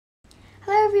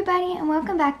everybody and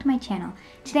welcome back to my channel.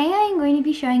 Today I am going to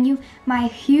be showing you my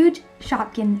huge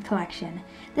Shopkins collection.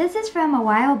 This is from a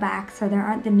while back, so there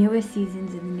aren't the newest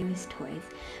seasons and the newest toys.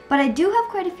 But I do have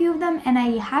quite a few of them and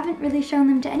I haven't really shown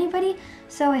them to anybody,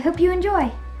 so I hope you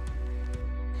enjoy.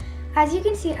 As you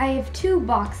can see, I have two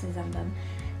boxes of them.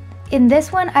 In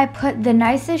this one I put the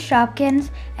nicest Shopkins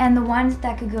and the ones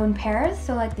that could go in pairs,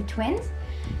 so like the twins.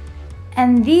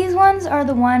 And these ones are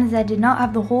the ones that did not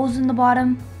have the holes in the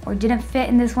bottom, or didn't fit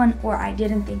in this one, or I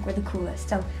didn't think were the coolest.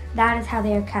 So that is how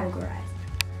they are categorized.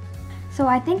 So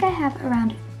I think I have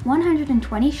around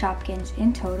 120 Shopkins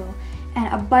in total,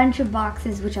 and a bunch of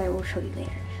boxes which I will show you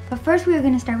later. But first we are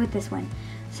going to start with this one.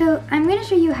 So I'm going to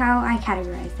show you how I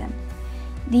categorize them.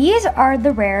 These are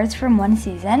the rares from one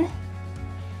season.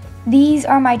 These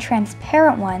are my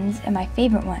transparent ones and my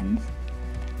favorite ones.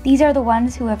 These are the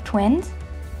ones who have twins.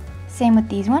 Same with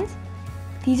these ones.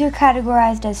 These are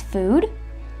categorized as food.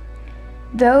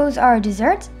 Those are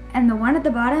desserts, and the one at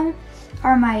the bottom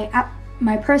are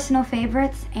my personal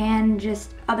favorites and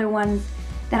just other ones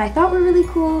that I thought were really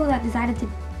cool that decided to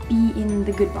be in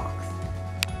the good box.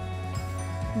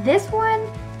 This one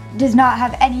does not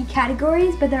have any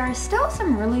categories, but there are still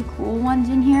some really cool ones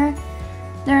in here.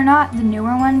 They're not the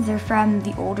newer ones, they're from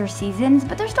the older seasons,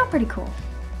 but they're still pretty cool.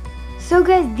 So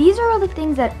guys, these are all the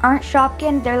things that aren't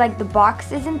Shopkins. They're like the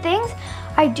boxes and things.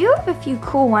 I do have a few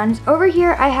cool ones. Over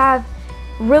here I have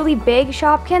really big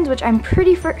Shopkins, which I'm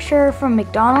pretty sure from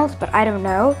McDonald's, but I don't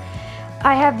know.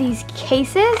 I have these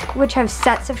cases, which have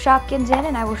sets of Shopkins in,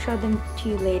 and I will show them to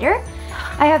you later.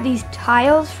 I have these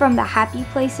tiles from the Happy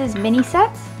Places mini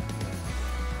sets.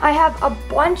 I have a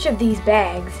bunch of these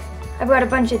bags. I've got a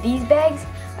bunch of these bags.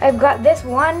 I've got this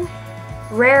one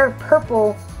rare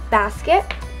purple basket.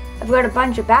 I've got a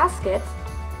bunch of baskets.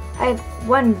 I have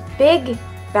one big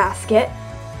basket,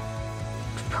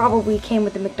 which probably came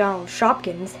with the McDonald's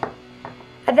Shopkins.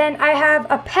 And then I have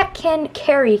a Petkin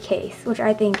carry case, which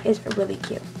I think is really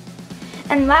cute.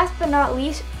 And last but not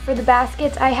least, for the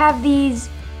baskets, I have these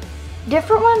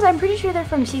different ones. I'm pretty sure they're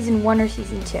from season 1 or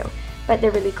season 2, but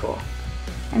they're really cool.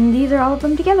 And these are all of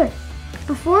them together.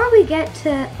 Before we get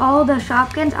to all the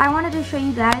Shopkins, I wanted to show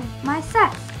you guys my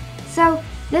sets. So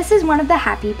this is one of the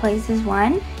Happy Places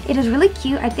one. It is really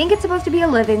cute. I think it's supposed to be a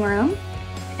living room.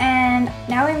 And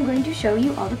now I'm going to show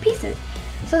you all the pieces.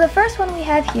 So the first one we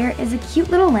have here is a cute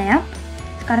little lamp.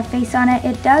 It's got a face on it.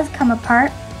 It does come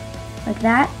apart like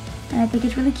that, and I think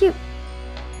it's really cute.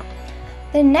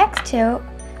 The next two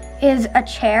is a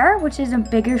chair, which is a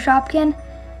bigger Shopkin,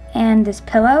 and this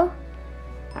pillow.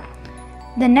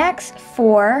 The next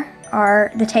four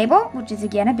are the table, which is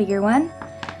again a bigger one.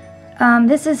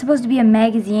 This is supposed to be a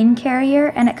magazine carrier,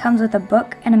 and it comes with a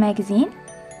book and a magazine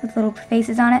with little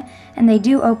faces on it, and they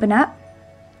do open up.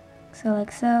 So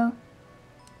like so,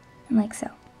 and like so.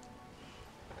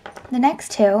 The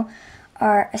next two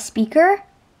are a speaker,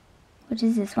 which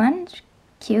is this one. It's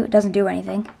cute, it doesn't do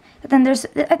anything. But then there's,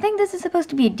 I think this is supposed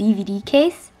to be a DVD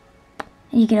case,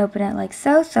 and you can open it like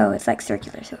so, so it's like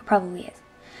circular, so it probably is.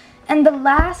 And the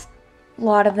last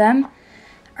lot of them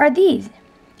are these.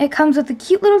 It comes with a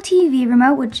cute little TV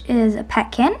remote, which is a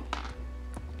Petkin,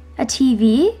 a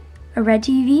TV, a red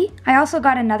TV. I also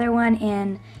got another one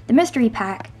in the mystery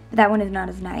pack, but that one is not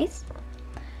as nice.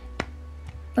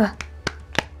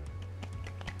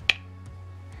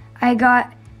 I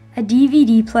got a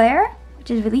DVD player, which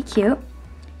is really cute,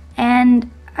 and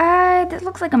this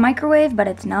looks like a microwave, but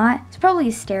it's not. It's probably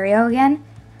a stereo again,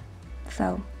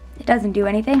 so it doesn't do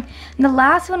anything. And the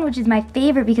last one, which is my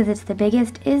favorite because it's the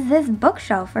biggest, is this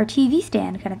bookshelf or TV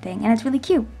stand kind of thing, and it's really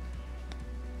cute.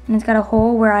 And it's got a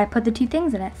hole where I put the two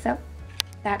things in it, so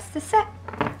that's the set.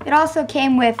 It also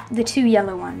came with the two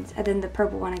yellow ones, and then the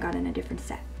purple one I got in a different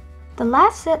set. The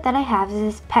last set that I have is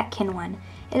this Petkin one.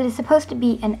 It is supposed to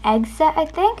be an egg set, I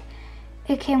think.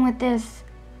 It came with this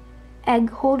egg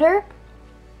holder.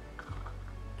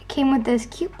 It came with this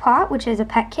cute pot, which is a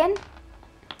Petkin.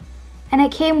 And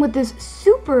it came with this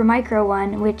super micro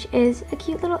one, which is a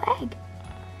cute little egg.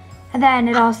 And then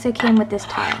it also came with this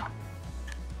tile.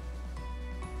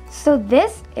 So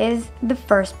this is the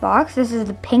first box. This is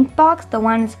the pink box, the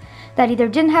ones that either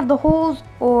didn't have the holes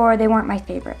or they weren't my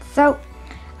favorites. So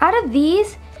out of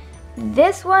these,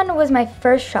 this one was my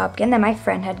first Shopkin that my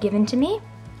friend had given to me.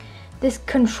 This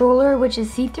controller, which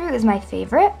is see-through, is my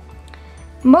favorite.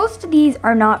 Most of these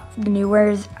are not the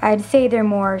newers. I'd say they're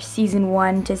more season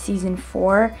 1 to season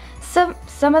 4. Some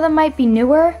of them might be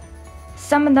newer.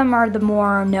 Some of them are the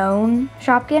more known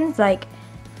Shopkins, like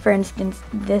for instance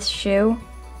this shoe.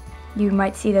 You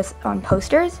might see this on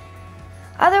posters.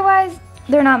 Otherwise,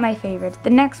 they're not my favorites.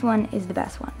 The next one is the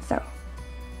best one. So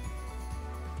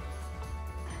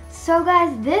So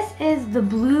guys, this is the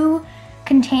blue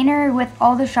container with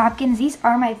all the Shopkins. These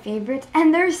are my favorites,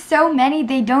 and there's so many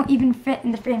they don't even fit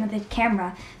in the frame of the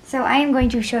camera. So I am going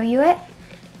to show you it.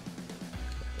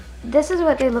 This is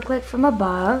what they look like from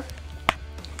above.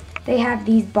 They have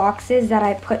these boxes that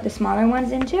I put the smaller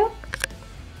ones into.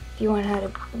 If you want to have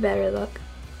a better look,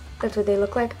 that's what they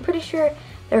look like. I'm pretty sure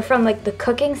they're from like the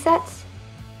cooking sets.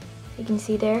 You can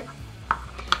see there.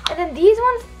 And then these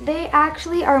ones, they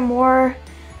actually are more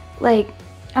like,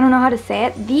 I don't know how to say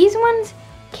it. These ones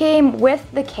came with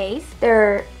the case.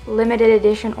 They're limited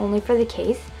edition only for the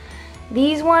case.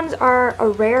 These ones are a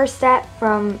rare set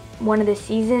from one of the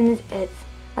seasons. It's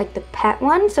like the pet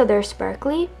one, so they're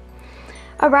sparkly.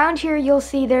 Around here you'll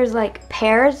see there's like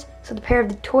pairs. So the pair of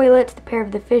the toilets, the pair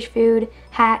of the fish food,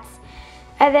 hats.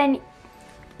 And then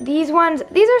these ones,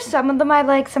 these are some of them I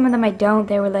like, some of them I don't.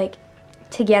 They were like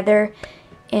together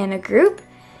in a group.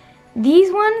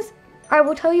 These ones, I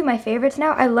will tell you my favorites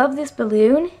now. I love this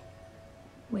balloon.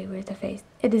 Wait, where's the face?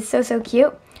 It is so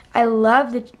cute. I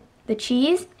love the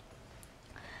cheese.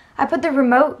 I put the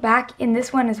remote back in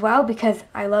this one as well because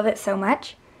I love it so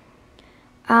much.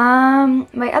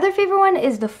 My other favorite one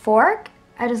is the fork.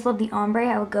 I just love the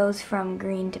ombre, how it goes from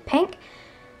green to pink.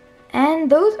 And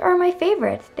those are my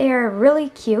favorites. They are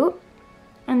really cute.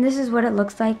 And this is what it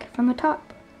looks like from the top.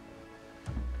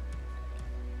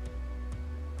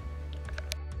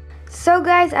 So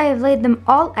guys, I have laid them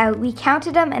all out. We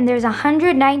counted them and there's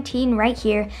 119 right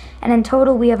here. And in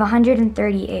total we have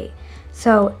 138.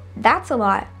 So that's a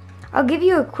lot. I'll give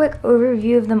you a quick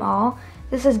overview of them all.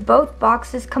 This is both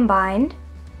boxes combined.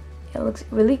 It looks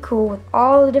really cool with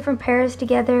all the different pairs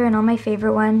together and all my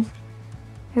favorite ones.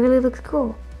 It really looks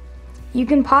cool. You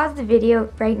can pause the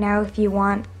video right now if you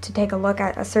want to take a look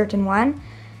at a certain one.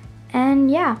 And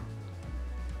yeah,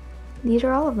 these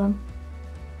are all of them.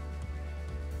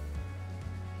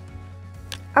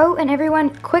 Oh, and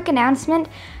everyone, quick announcement.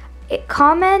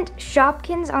 Comment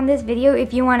Shopkins on this video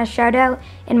if you want a shout out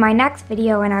in my next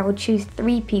video, and I will choose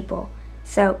 3 people.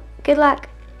 So, good luck.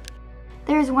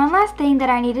 There's one last thing that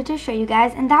I needed to show you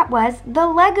guys, and that was the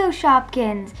Lego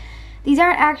Shopkins. These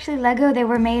aren't actually Lego, they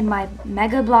were made by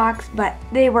Mega Blocks, but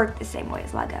they work the same way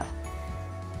as Lego.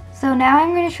 So now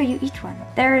I'm going to show you each one.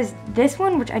 There is this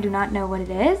one, which I do not know what it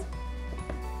is.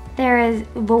 There is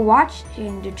the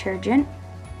washing detergent.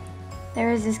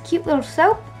 There is this cute little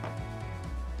soap,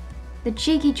 the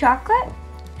cheeky chocolate,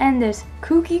 and this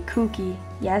Cookie.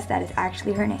 Yes, that is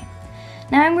actually her name.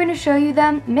 Now I'm going to show you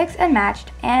them mixed and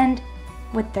matched and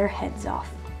with their heads off.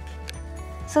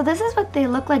 So this is what they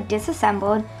look like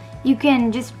disassembled. You can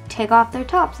just take off their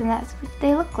tops and that's what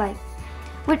they look like.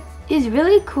 What is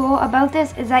really cool about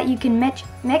this is that you can mix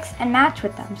and match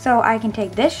with them. So I can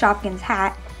take this Shopkins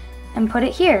hat and put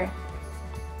it here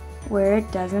where it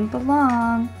doesn't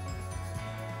belong.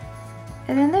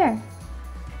 And then there.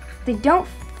 They don't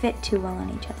fit too well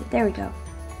on each other. There we go.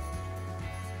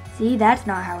 See, that's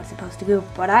not how it's supposed to go,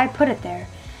 but I put it there.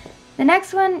 The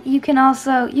next one, you can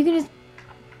just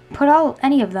put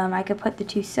any of them. I could put the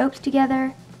 2 soaps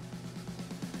together,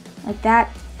 like that.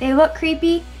 They look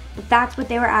creepy, but that's what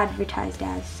they were advertised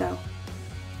as, so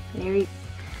there you go.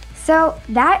 So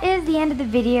that is the end of the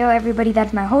video, everybody.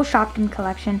 That's my whole Shopkins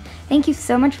collection. Thank you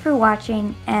so much for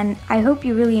watching, and I hope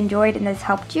you really enjoyed and this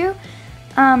helped you.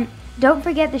 Don't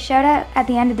forget the shout out at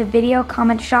the end of the video.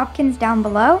 Comment Shopkins down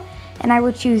below, and I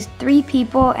will choose 3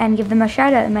 people and give them a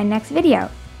shout out in my next video.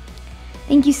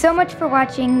 Thank you so much for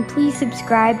watching. Please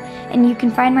subscribe, and you can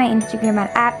find my Instagram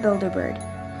at @builderbird.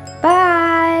 Bye!